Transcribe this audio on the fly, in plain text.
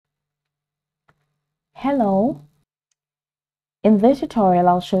Hello, in this tutorial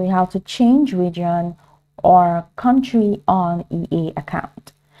I'll show you how to change region or country on EA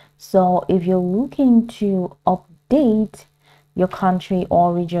account. So if you're looking to update your country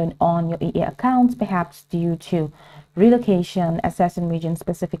or region on your EA account, perhaps due to relocation, accessing region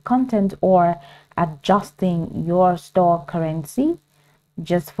specific content, or adjusting your store currency,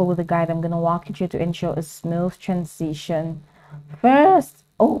 just follow the guide I'm going to walk you through to ensure a smooth transition. First,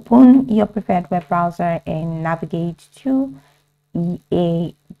 open your preferred web browser and navigate to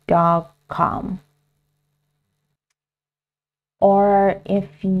ea.com. Or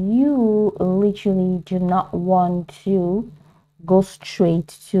if you literally do not want to go straight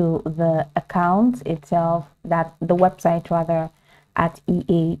to the account itself, that the website rather, at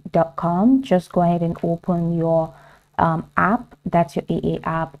ea.com, just go ahead and open your app, that's your EA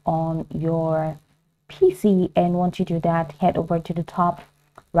app on your PC. And once you do that, head over to the top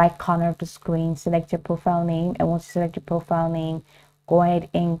right corner of the screen, select your profile name, and once you select your profile name, go ahead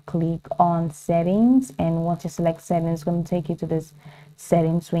and click on settings. And once you select settings, it's going to take you to this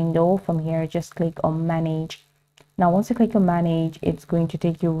settings window. From here, just click on manage. Now once you click on manage, it's going to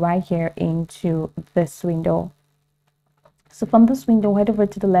take you right here into this window. So from this window, head over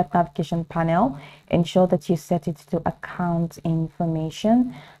to the left navigation panel, ensure that you set it to account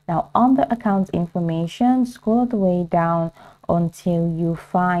information. Now on the account information, scroll all the way down until you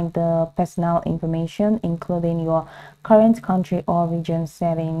find the personal information, including your current country or region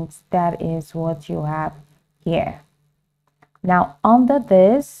settings. That is what you have here. Now under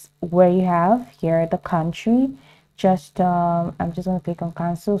this, where you have here the country, I'm just going to click on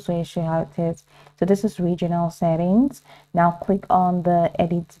cancel so you show how it is. So this is regional settings. Now click on the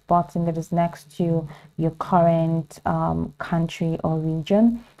edit button that is next to your current country or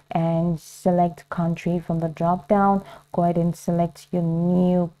region and select country from the drop down. Go ahead and select your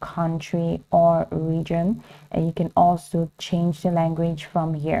new country or region, and you can also change the language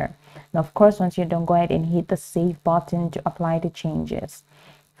from here. Now of course, once you're done, go ahead and hit the save button to apply the changes.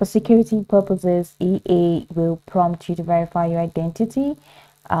 For security purposes, EA will prompt you to verify your identity.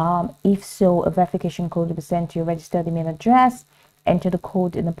 If so, a verification code will be sent to your registered email address. Enter the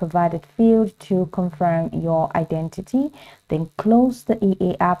code in the provided field to confirm your identity. Then close the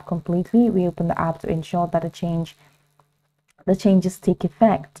EA app completely. Reopen the app to ensure that the changes take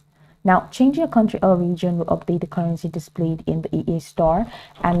effect. Now, changing your country or region will update the currency displayed in the EA store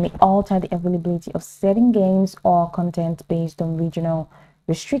and may alter the availability of certain games or content based on regional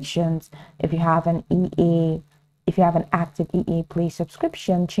restrictions. If you have an active EA Play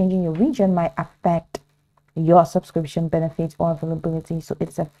subscription, changing your region might affect your subscription benefits or availability. So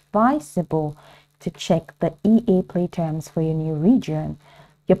it's advisable to check the EA Play terms for your new region.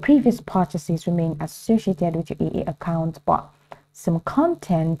 Your previous purchases remain associated with your EA account, but some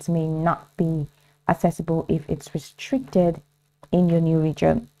content may not be accessible if it's restricted in your new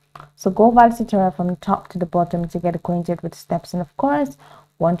region. So go over the tutorial from top to the bottom to get acquainted with steps, and of course,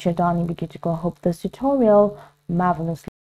 once you're done, you'll be good to go. Hope this tutorial marvelously